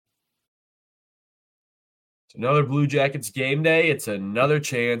It's another Blue Jackets game day. It's another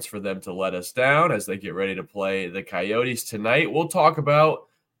chance for them to let us down as they get ready to play the Coyotes tonight. We'll talk about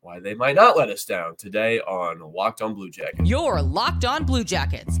why they might not let us down today on Locked On Blue Jackets. You're Locked On Blue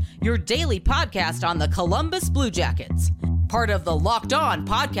Jackets, your daily podcast on the Columbus Blue Jackets, part of the Locked On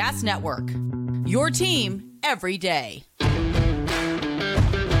Podcast Network. Your team every day.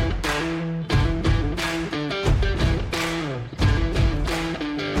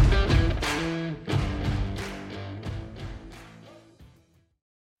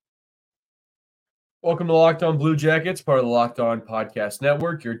 Welcome to Locked On Blue Jackets, part of the Locked On Podcast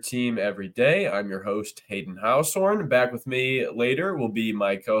Network, your team every day. I'm your host, Hayden Houshorn. Back with me later will be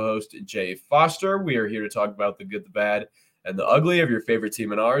my co-host, Jay Foster. We are here to talk about the good, the bad, and the ugly of your favorite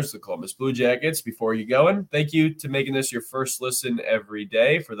team and ours, the Columbus Blue Jackets. Before you going, thank you to making this your first listen every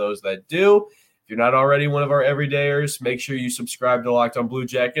day. For those that do, if you're not already one of our everydayers, make sure you subscribe to Locked On Blue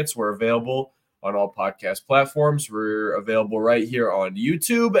Jackets. We're available on all podcast platforms. We're available right here on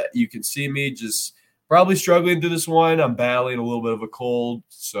YouTube. You can see me just probably struggling through this one. I'm battling a little bit of a cold.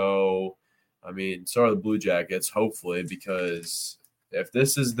 So, so are the Blue Jackets, hopefully, because if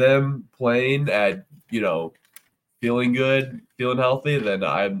this is them playing at, feeling good, feeling healthy, then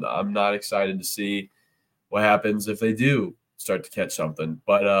I'm not excited to see what happens if they do start to catch something.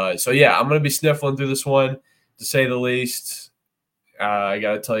 But, I'm going to be sniffling through this one, to say the least. I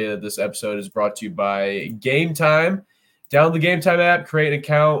got to tell you that this episode is brought to you by Game Time. Download the Game Time app, create an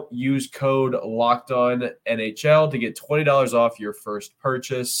account, use code LOCKEDONNHL to get $20 off your first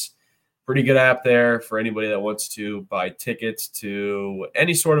purchase. Pretty good app there for anybody that wants to buy tickets to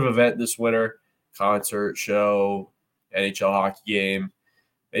any sort of event this winter, concert, show, NHL hockey game.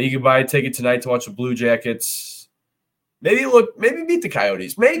 Maybe you can buy a ticket tonight to watch the Blue Jackets. Maybe beat the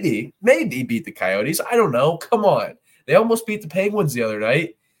Coyotes. Maybe beat the Coyotes. I don't know. Come on. They almost beat the Penguins the other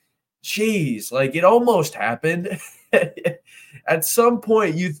night. Jeez, it almost happened. At some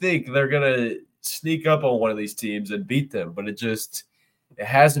point, you think they're going to sneak up on one of these teams and beat them, but it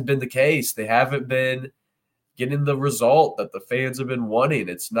hasn't been the case. They haven't been getting the result that the fans have been wanting.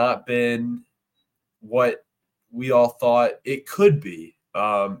 It's not been what we all thought it could be.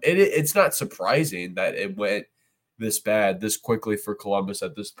 It's not surprising that it went this bad this quickly for Columbus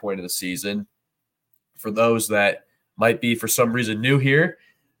at this point of the season. For those that might be for some reason new here,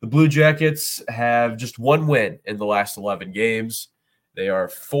 the Blue Jackets have just one win in the last 11 games. They are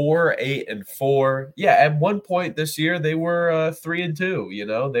 4-8-4. Yeah, at one point this year, they were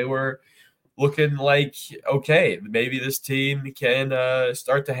 3-2. They were looking like, okay, maybe this team can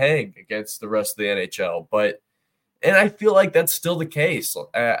start to hang against the rest of the NHL. And I feel like that's still the case.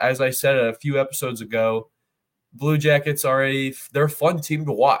 As I said a few episodes ago, Blue Jackets they're a fun team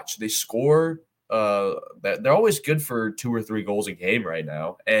to watch. They score. They're always good for 2 or 3 goals a game right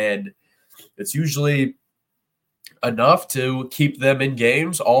now, and it's usually enough to keep them in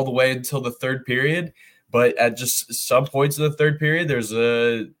games all the way until the third period. But at just some points in the third period, there's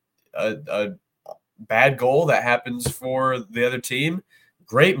a bad goal that happens for the other team.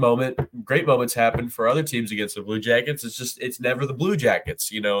 Great moments happen for other teams against the Blue Jackets. It's never the Blue Jackets,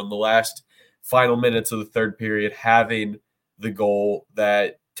 in the last final minutes of the third period having the goal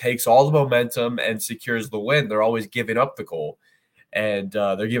that takes all the momentum and secures the win. They're always giving up the goal, and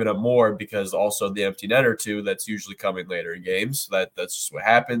they're giving up more because also the empty net or two that's usually coming later in games. That's just what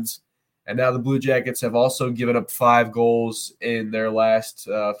happens. And now the Blue Jackets have also given up 5 goals in their last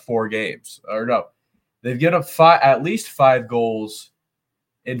 4 games. Or no, they've given up at least 5 goals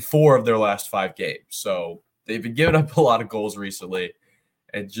in 4 of their last 5 games. So they've been giving up a lot of goals recently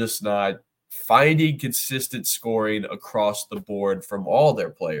and just not finding consistent scoring across the board from all their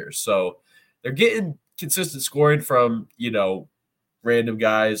players. So they're getting consistent scoring from, random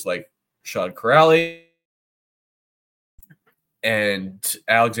guys like Sean Kuraly, and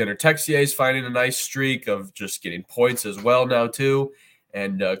Alexander Texier is finding a nice streak of just getting points as well now too.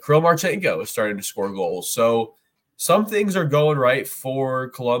 And Kirill Marchenko is starting to score goals. So some things are going right for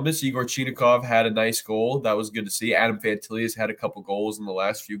Columbus. Igor Chinakhov had a nice goal. That was good to see. Adam Fantilli has had a couple goals in the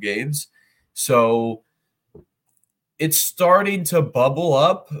last few games. So it's starting to bubble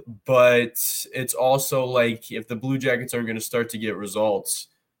up, but it's also like if the Blue Jackets aren't going to start to get results,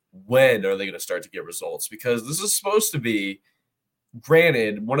 when are they going to start to get results? Because this is supposed to be,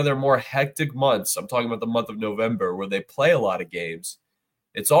 granted, one of their more hectic months. I'm talking about the month of November where they play a lot of games.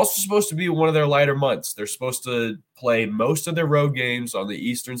 It's also supposed to be one of their lighter months. They're supposed to play most of their road games on the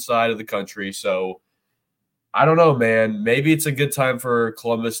eastern side of the country. So I don't know, man. Maybe it's a good time for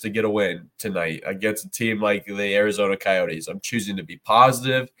Columbus to get a win tonight against a team like the Arizona Coyotes. I'm choosing to be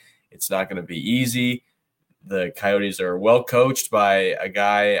positive. It's not going to be easy. The Coyotes are well coached by a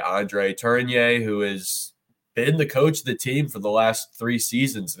guy, Andre Tourigny, who is been the coach of the team for the last 3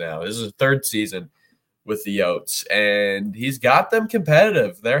 seasons now. This is his 3rd season with the Yotes, and he's got them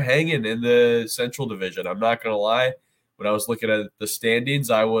competitive. They're hanging in the Central Division. I'm not going to lie. When I was looking at the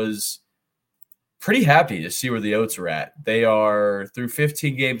standings, I was pretty happy to see where the Yotes are at. They are, through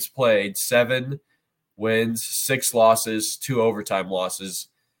 15 games played, 7 wins, 6 losses, 2 overtime losses.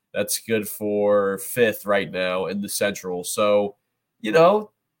 That's good for 5th right now in the Central. So,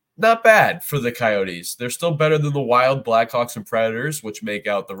 not bad for the Coyotes. They're still better than the Wild, Blackhawks, and Predators, which make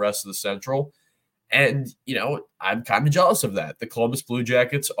out the rest of the Central. And, I'm kind of jealous of that. The Columbus Blue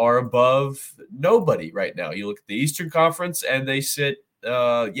Jackets are above nobody right now. You look at the Eastern Conference, and they sit,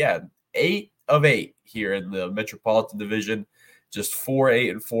 8 of 8 here in the Metropolitan Division. Just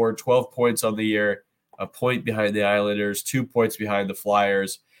 4-8-4, 12 points on the year, a point behind the Islanders, 2 points behind the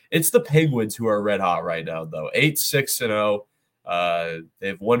Flyers. It's the Penguins who are red hot right now, though. 8-6-0.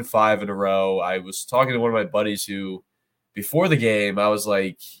 They've won 5 in a row. I was talking to one of my buddies who, before the game, I was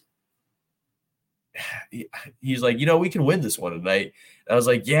like, he's like, we can win this one tonight. And I was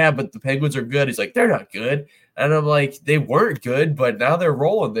like, yeah, but the Penguins are good. He's like, they're not good. And I'm like, they weren't good, but now they're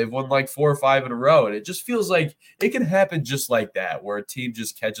rolling. They've won like 4 or 5 in a row. And it just feels like it can happen just like that, where a team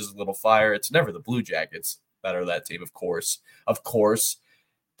just catches a little fire. It's never the Blue Jackets that are that team, of course.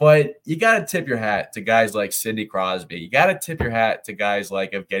 But you got to tip your hat to guys like Sidney Crosby. You got to tip your hat to guys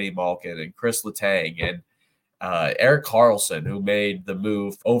like Evgeny Malkin and Chris Letang and Erik Karlsson, who made the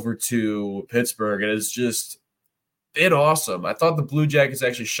move over to Pittsburgh. And it's just been awesome. I thought the Blue Jackets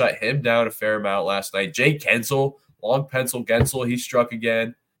actually shut him down a fair amount last night. Jake Guentzel, long pencil Guentzel, he struck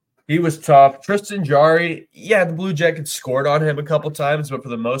again. He was tough. Tristan Jarry, the Blue Jackets scored on him a couple times, but for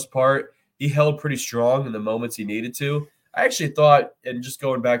the most part, he held pretty strong in the moments he needed to. I actually thought, and just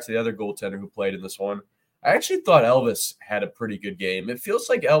going back to the other goaltender who played in this one, I actually thought Elvis had a pretty good game. It feels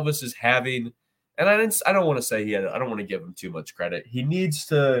like Elvis is having, and I don't want to say I don't want to give him too much credit. He needs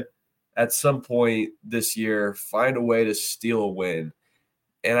to, at some point this year, find a way to steal a win.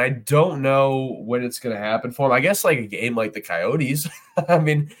 And I don't know when it's going to happen for him. I guess like a game like the Coyotes. I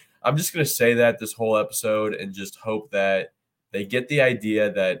mean, I'm just going to say that this whole episode and just hope that they get the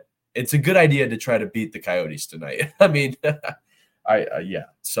idea that it's a good idea to try to beat the Coyotes tonight. I mean,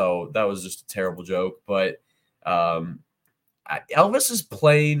 so that was just a terrible joke. But Elvis is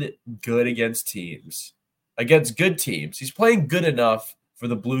playing good against good teams. He's playing good enough for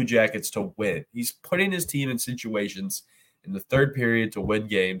the Blue Jackets to win. He's putting his team in situations in the third period to win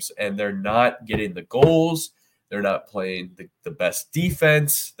games, and they're not getting the goals. They're not playing the best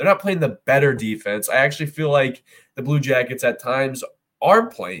defense. They're not playing the better defense. I actually feel like the Blue Jackets at times are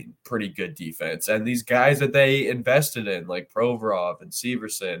playing pretty good defense. And these guys that they invested in, like Provorov and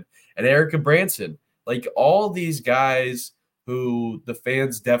Severson and Erica Branson, like all these guys who the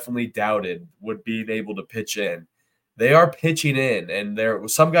fans definitely doubted would be able to pitch in, they are pitching in. And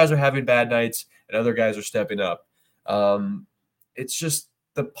some guys are having bad nights and other guys are stepping up. It's just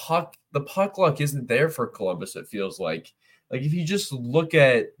the puck luck isn't there for Columbus, it feels like. Like if you just look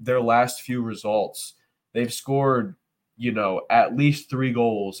at their last few results, they've scored at least 3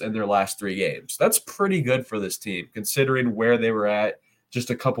 goals in their last 3 games. That's pretty good for this team, considering where they were at just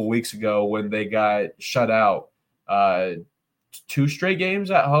a couple weeks ago when they got shut out 2 straight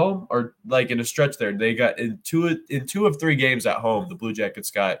games at home, or like in a stretch there. They got in two of 3 games at home, the Blue Jackets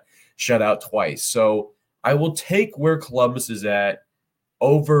got shut out twice. So I will take where Columbus is at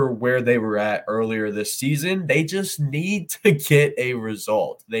over where they were at earlier this season. They just need to get a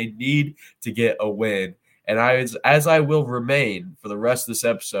result. They need to get a win. And as I will remain for the rest of this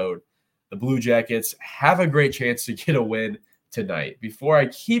episode, the Blue Jackets have a great chance to get a win tonight. Before I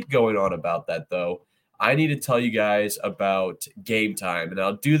keep going on about that, though, I need to tell you guys about Game Time, and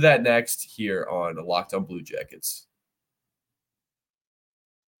I'll do that next here on Locked On Blue Jackets.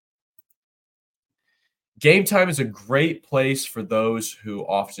 Game Time is a great place for those who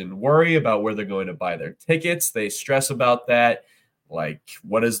often worry about where they're going to buy their tickets. They stress about that. Like,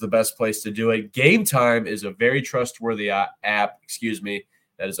 what is the best place to do it? Game Time is a very trustworthy app,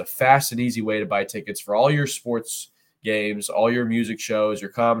 that is a fast and easy way to buy tickets for all your sports games, all your music shows, your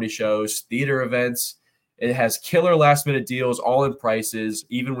comedy shows, theater events. It has killer last-minute deals, all in prices.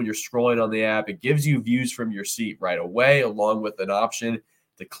 Even when you're scrolling on the app, it gives you views from your seat right away, along with an option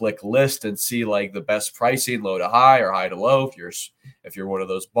to click list and see like the best pricing, low to high or high to low. If you're one of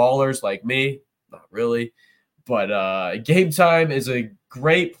those ballers like me, not really. But Game Time is a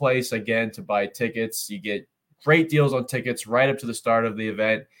great place, again, to buy tickets. You get great deals on tickets right up to the start of the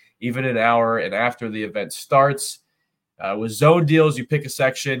event, even an hour and after the event starts. With zone deals, you pick a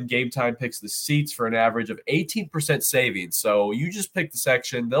section. Game Time picks the seats for an average of 18% savings. So you just pick the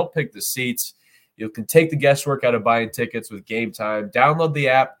section. They'll pick the seats. You can take the guesswork out of buying tickets with Game Time. Download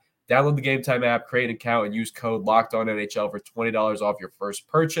the Game Time app, create an account, and use code LOCKEDONNHL for $20 off your first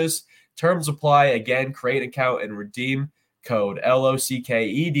purchase. Terms apply. Again, create an account and redeem code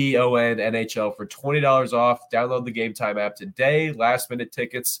LOCKEDONNHL for $20 off. Download the Game Time app today. Last minute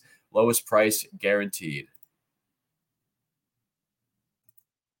tickets, lowest price guaranteed.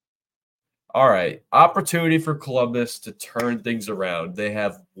 All right, opportunity for Columbus to turn things around. They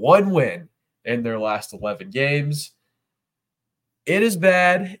have one win in their last 11 games. It is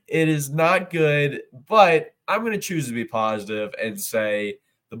bad. It is not good, but I'm going to choose to be positive and say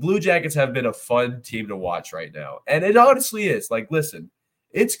the Blue Jackets have been a fun team to watch right now. And it honestly is. Like, listen,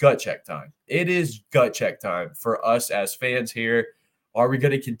 it's gut check time. It is gut check time for us as fans here. Are we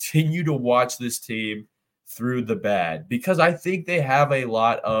going to continue to watch this team through the bad? Because I think they have a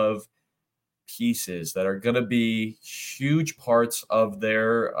lot of pieces that are going to be huge parts of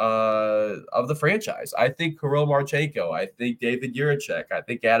their of the franchise. I think Kirill Marchenko. I think David Jiricek. I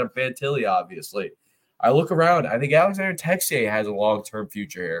think Adam Fantilli, obviously. I look around. I think Alexander Texier has a long-term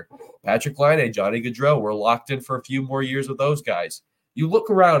future here. Patrick Laine, Johnny Gaudreau. We're locked in for a few more years with those guys. You look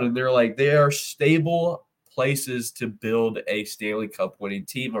around and they're like, they are stable places to build a Stanley Cup winning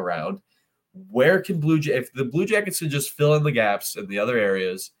team around. Where can if the Blue Jackets can just fill in the gaps in the other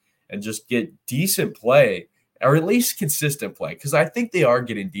areas and just get decent play, or at least consistent play, because I think they are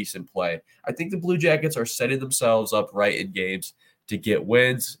getting decent play. I think the Blue Jackets are setting themselves up right in games to get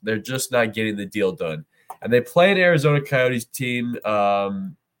wins. They're just not getting the deal done. And they play an Arizona Coyotes team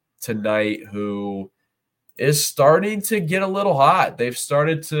tonight who is starting to get a little hot. They've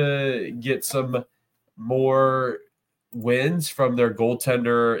started to get some more wins from their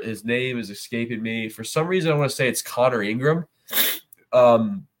goaltender. His name is escaping me. For some reason, I want to say it's Connor Ingram.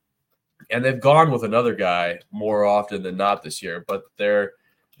 And they've gone with another guy more often than not this year. But their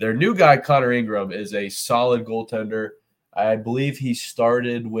new guy, Connor Ingram, is a solid goaltender. I believe he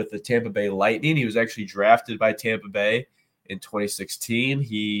started with the Tampa Bay Lightning. He was actually drafted by Tampa Bay in 2016.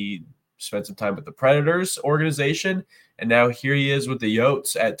 He spent some time with the Predators organization, and now here he is with the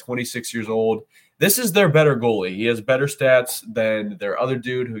Yotes at 26 years old. This is their better goalie. He has better stats than their other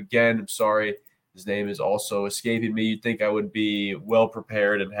dude, who, again, I'm sorry, his name is also escaping me. You'd think I would be well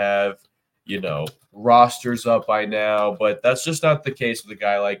prepared and have, rosters up by now, but that's just not the case with a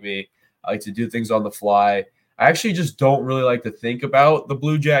guy like me. I like to do things on the fly. I actually just don't really like to think about the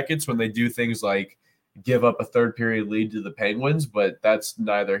Blue Jackets when they do things like give up a third period lead to the Penguins, but that's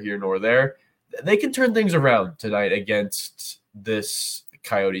neither here nor there. They can turn things around tonight against this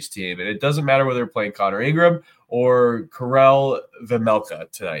Coyotes team, and it doesn't matter whether they're playing Connor Ingram or Karel Vejmelka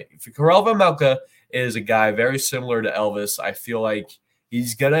tonight. If Karel Vejmelka is a guy very similar to Elvis, I feel like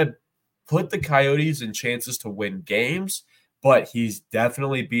he's going to put the Coyotes in chances to win games, but he's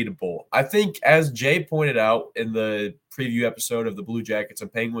definitely beatable. I think, as Jay pointed out in the preview episode of the Blue Jackets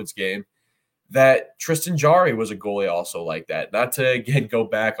and Penguins game, that Tristan Jarry was a goalie also like that. Not to, again, go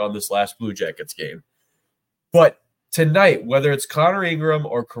back on this last Blue Jackets game. But tonight, whether it's Connor Ingram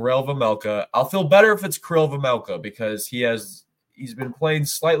or Karel Vejmelka, I'll feel better if it's Karel Vejmelka because he's been playing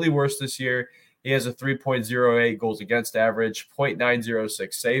slightly worse this year. He has a 3.08 goals against average,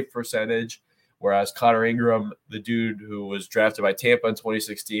 0.906 save percentage, whereas Connor Ingram, the dude who was drafted by Tampa in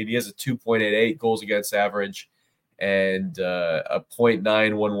 2016, he has a 2.88 goals against average and a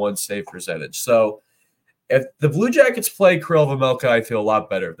 0.911 save percentage. So if the Blue Jackets play Karel Vejmelka, I feel a lot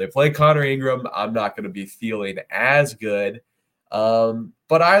better. If they play Connor Ingram, I'm not going to be feeling as good.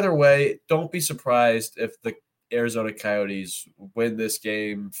 But either way, don't be surprised if the Arizona Coyotes win this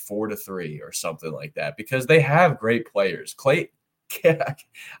game 4-3 or something like that, because they have great players. I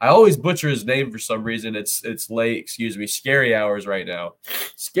always butcher his name for some reason. It's late, scary hours right now.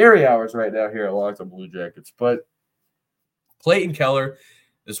 Scary hours right now here at Locked On Blue Jackets. But Clayton Keller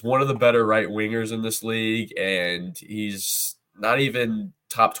is one of the better right wingers in this league, and he's not even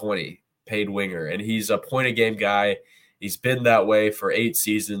top 20 paid winger, and he's a point-a-game guy. He's been that way for 8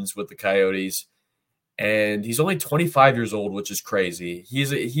 seasons with the Coyotes. And he's only 25 years old, which is crazy. He's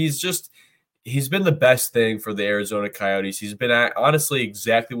been the best thing for the Arizona Coyotes. He's been honestly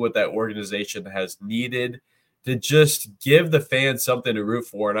exactly what that organization has needed to just give the fans something to root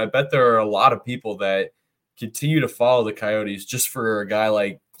for. And I bet there are a lot of people that continue to follow the Coyotes just for a guy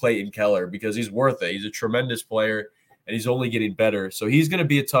like Clayton Keller because he's worth it. He's a tremendous player, and he's only getting better. So he's going to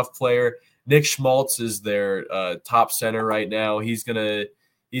be a tough player. Nick Schmaltz is their top center right now. He's going to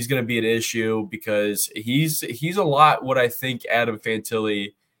be an issue because he's a lot what I think Adam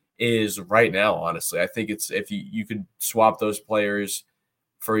Fantilli is right now, honestly. I think it's if you could swap those players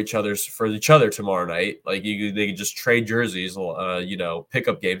for each other tomorrow night, like they could just trade jerseys,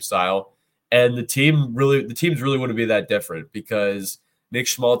 pickup game style, And the teams really wouldn't be that different because Nick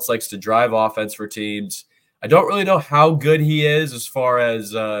Schmaltz likes to drive offense for teams. I don't really know how good he is as far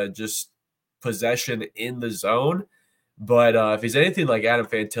as just possession in the zone. But if he's anything like Adam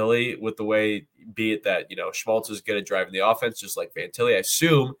Fantilli with the way, be it that, Schmaltz is good at driving the offense, just like Fantilli, I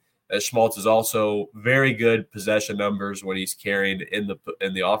assume that Schmaltz is also very good possession numbers when he's carrying in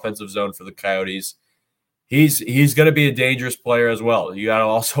the offensive zone for the Coyotes. He's going to be a dangerous player as well. You got to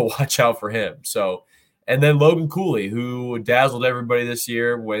also watch out for him. So, and then Logan Cooley, who dazzled everybody this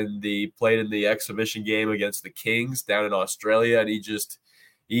year when they played in the exhibition game against the Kings down in Australia, and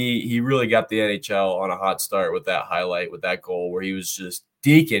he really got the NHL on a hot start with that highlight, with that goal where he was just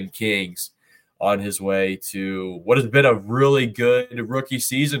deking Kings on his way to what has been a really good rookie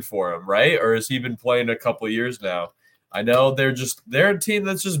season for him, right? Or has he been playing a couple of years now? I know they're a team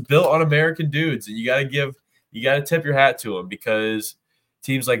that's just built on American dudes, and you got to tip your hat to them because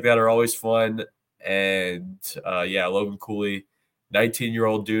teams like that are always fun. And Logan Cooley,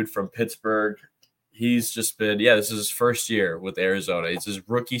 19-year-old dude from Pittsburgh. He's just been, this is his first year with Arizona. It's his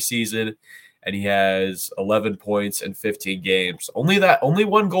rookie season, and he has 11 points in 15 games. Only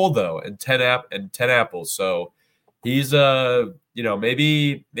one goal though, and 10 apples. So he's maybe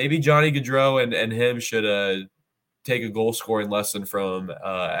Johnny Gaudreau and him should take a goal scoring lesson from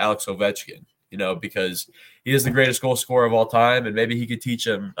Alex Ovechkin, because he is the greatest goal scorer of all time, and maybe he could teach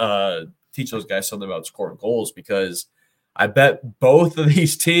those guys something about scoring goals, because I bet both of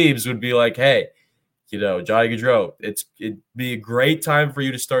these teams would be like, hey, Johnny Gaudreau, it'd be a great time for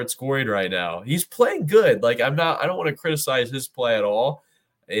you to start scoring right now. He's playing good. Like I don't want to criticize his play at all.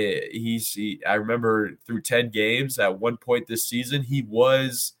 I remember through 10 games at one point this season, he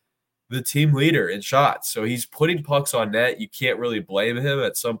was the team leader in shots. So he's putting pucks on net. You can't really blame him.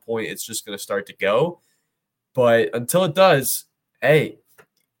 At some point, it's just going to start to go. But until it does, hey,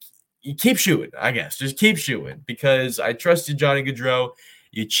 you keep shooting, I guess. Just keep shooting, because I trust you, Johnny Gaudreau.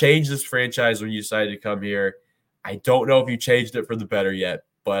 You changed this franchise when you decided to come here. I don't know if you changed it for the better yet,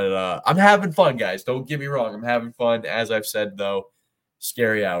 but I'm having fun, guys. Don't get me wrong. I'm having fun. As I've said, though,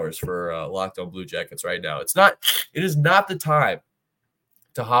 scary hours for Locked On Blue Jackets right now. It is not the time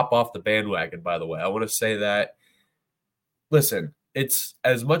to hop off the bandwagon, by the way. I want to say that, listen, it's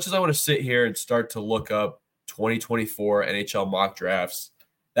as much as I want to sit here and start to look up 2024 NHL mock drafts,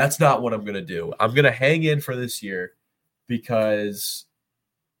 that's not what I'm going to do. I'm going to hang in for this year because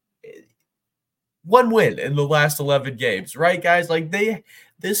one win in the last 11 games, right, guys? Like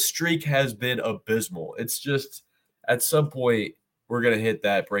this streak has been abysmal. It's just at some point we're going to hit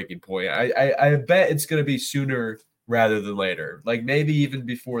that breaking point. I bet it's going to be sooner rather than later. Like maybe even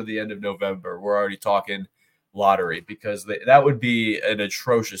before the end of November, we're already talking lottery, because that would be an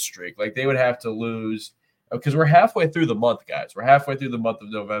atrocious streak. Like they would have to lose, because we're halfway through the month, guys. We're halfway through the month of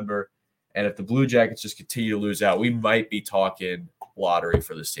November. And if the Blue Jackets just continue to lose out, we might be talking lottery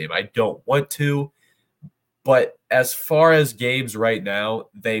for this team. I don't want to, but as far as games right now,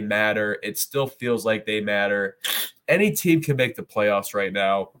 they matter. It still feels like they matter. Any team can make the playoffs right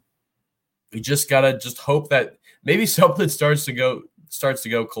now. We just gotta hope that maybe something starts to go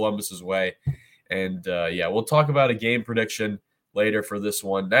Columbus's way. And we'll talk about a game prediction later for this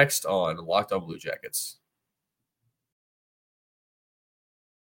one next on Locked On Blue Jackets.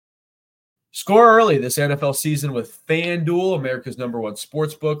 Score early this NFL season with FanDuel, America's #1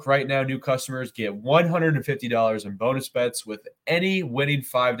 sportsbook. Right now, new customers get $150 in bonus bets with any winning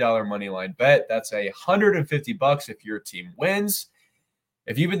 $5 moneyline bet. That's $150 if your team wins.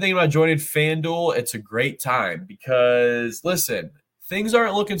 If you've been thinking about joining FanDuel, it's a great time because, listen, things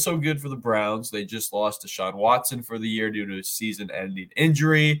aren't looking so good for the Browns. They just lost Deshaun Watson for the year due to a season-ending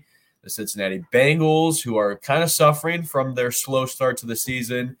injury. The Cincinnati Bengals, who are kind of suffering from their slow start to the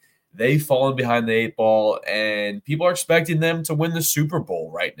season, they've fallen behind the 8 ball, and people are expecting them to win the Super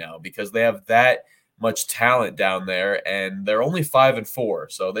Bowl right now because they have that much talent down there, and they're only 5-4.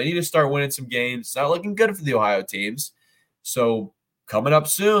 So they need to start winning some games. It's not looking good for the Ohio teams. So coming up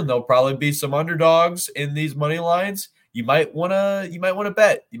soon, there'll probably be some underdogs in these money lines. You might want to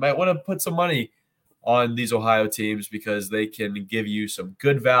bet. You might want to put some money on these Ohio teams because they can give you some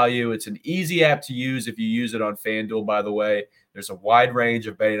good value. It's an easy app to use if you use it on FanDuel, by the way. There's a wide range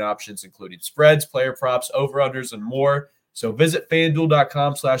of betting options, including spreads, player props, over-unders, and more. So visit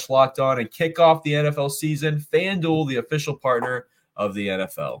FanDuel.com/lockedon and kick off the NFL season. FanDuel, the official partner of the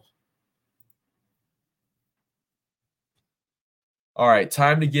NFL. All right,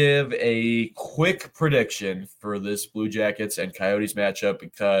 time to give a quick prediction for this Blue Jackets and Coyotes matchup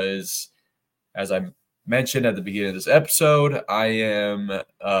because, as I mentioned at the beginning of this episode, I am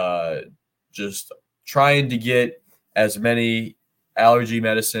just trying to get as many allergy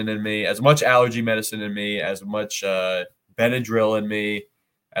medicine in me, as much Benadryl in me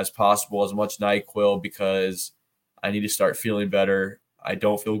as possible, as much NyQuil, because I need to start feeling better. I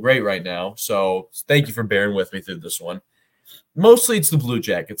don't feel great right now. So thank you for bearing with me through this one. Mostly it's the Blue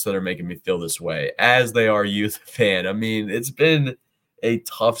Jackets that are making me feel this way, as they are you, the fan. I mean, it's been a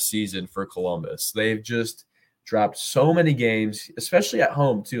tough season for Columbus. They've just dropped so many games, especially at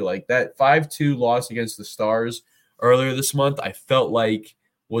home, too. Like that 5-2 loss against the Stars earlier this month, I felt like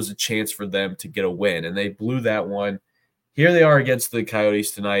was a chance for them to get a win, and they blew that one. Here they are against the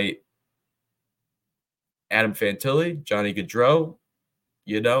Coyotes tonight. Adam Fantilli, Johnny Gaudreau,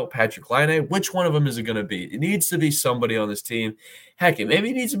 Patrick Laine. Which one of them is it going to be? It needs to be somebody on this team. Heck,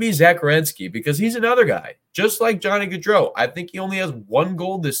 maybe it needs to be Zach Werenski, because he's another guy, just like Johnny Gaudreau. I think he only has one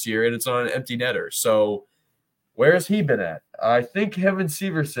goal this year, and it's on an empty netter. So where has he been at? I think him and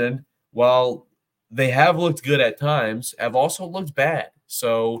Severson, while they have looked good at times, have also looked bad.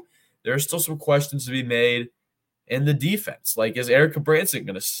 So there are still some questions to be made in the defense. Like, is Erik Gudbranson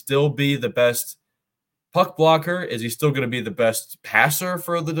going to still be the best puck blocker? Is he still going to be the best passer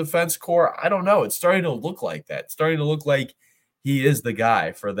for the defense core? I don't know. It's starting to look like that. It's starting to look like he is the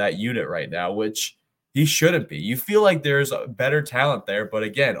guy for that unit right now, which he shouldn't be. You feel like there's a better talent there, but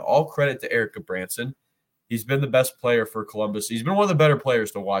again, all credit to Erik Gudbranson. He's been the best player for Columbus. He's been one of the better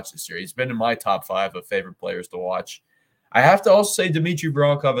players to watch this year. He's been in my top 5 of favorite players to watch. I have to also say Dmitry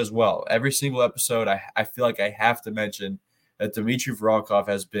Voronkov as well. Every single episode, I feel like I have to mention that Dmitry Voronkov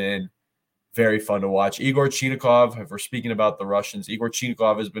has been very fun to watch. Igor Chinakhov, if we're speaking about the Russians, Igor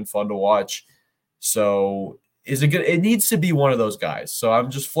Chinakhov has been fun to watch. So is it good? It needs to be one of those guys. So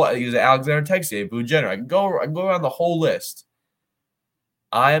I'm just Alexander Texier, Boone Jenner. I can go around the whole list.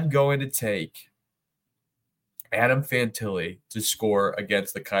 I am going to take Adam Fantilli to score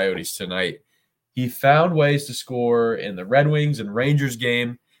against the Coyotes tonight. He found ways to score in the Red Wings and Rangers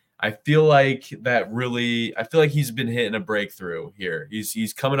game. I feel like he's been hitting a breakthrough here.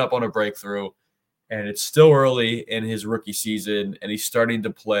 He's coming up on a breakthrough, and it's still early in his rookie season, and he's starting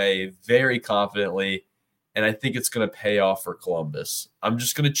to play very confidently, and I think it's going to pay off for Columbus. I'm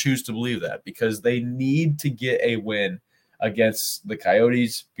just going to choose to believe that, because they need to get a win against the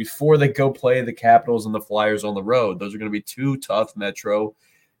Coyotes before they go play the Capitals and the Flyers on the road. Those are going to be 2 tough Metro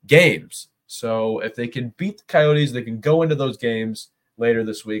games. So if they can beat the Coyotes, they can go into those games later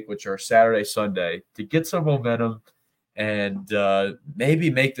this week, which are Saturday, Sunday, to get some momentum and maybe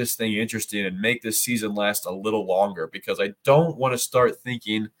make this thing interesting and make this season last a little longer, because I don't want to start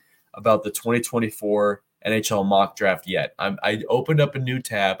thinking about the 2024 NHL mock draft yet. I opened up a new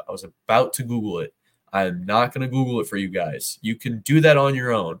tab. I was about to Google it. I'm not going to Google it for you guys. You can do that on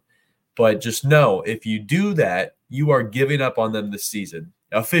your own. But just know, if you do that, you are giving up on them this season.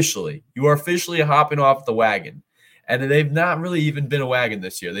 Officially. You are officially hopping off the wagon. And they've not really even been a wagon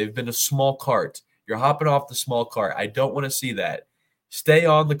this year. They've been a small cart. You're hopping off the small cart. I don't want to see that. Stay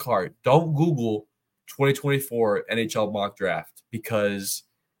on the cart. Don't Google 2024 NHL mock draft, because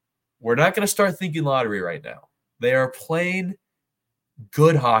we're not going to start thinking lottery right now. They are playing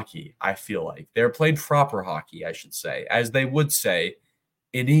good hockey, I feel like. They're playing proper hockey, I should say, as they would say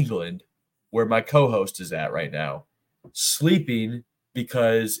in England, where my co-host is at right now, sleeping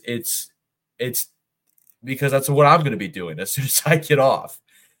because because that's what I'm going to be doing as soon as I get off.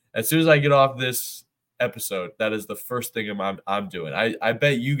 As soon as I get off this episode, that is the first thing I'm doing. I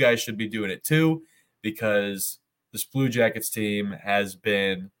bet you guys should be doing it too, because this Blue Jackets team has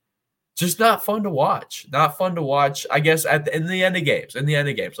been just not fun to watch. Not fun to watch, I guess, in the end of games.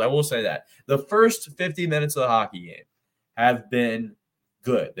 I will say that. The first 50 minutes of the hockey game have been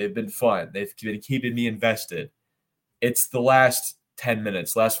good. They've been fun. They've been keeping me invested. It's the last 10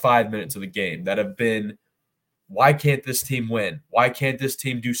 minutes, last 5 minutes of the game that have been, why can't this team win? Why can't this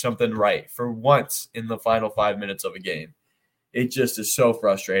team do something right for once in the final 5 minutes of a game? It just is so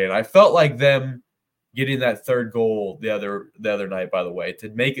frustrating. I felt like them getting that third goal the other night, by the way, to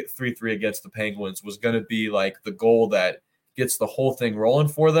make it 3-3 against the Penguins was going to be like the goal that gets the whole thing rolling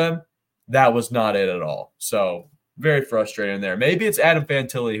for them. That was not it at all. So very frustrating there. Maybe it's Adam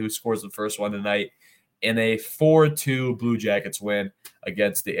Fantilli who scores the first one tonight in a 4-2 Blue Jackets win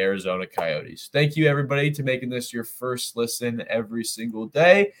against the Arizona Coyotes. Thank you, everybody, to making this your first listen every single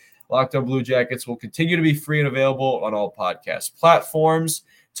day. Locked On Blue Jackets will continue to be free and available on all podcast platforms.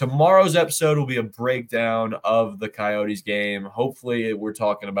 Tomorrow's episode will be a breakdown of the Coyotes game. Hopefully, we're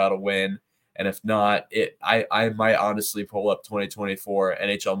talking about a win. And if not, I might honestly pull up 2024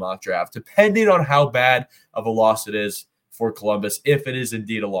 NHL mock draft, depending on how bad of a loss it is for Columbus, if it is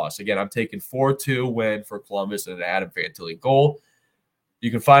indeed a loss. Again, I'm taking 4-2 win for Columbus and an Adam Fantilli goal. You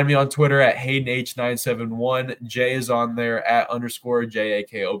can find me on Twitter at HaydenH971. Jay is on there at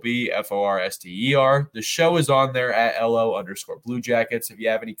 _JAKOBFORSTER. The show is on there at LO_Blue Jackets. If you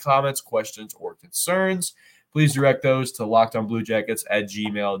have any comments, questions, or concerns, please direct those to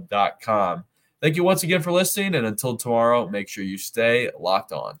lockedonbluejackets@gmail.com. Thank you once again for listening, and until tomorrow, make sure you stay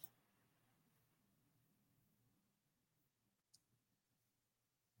locked on.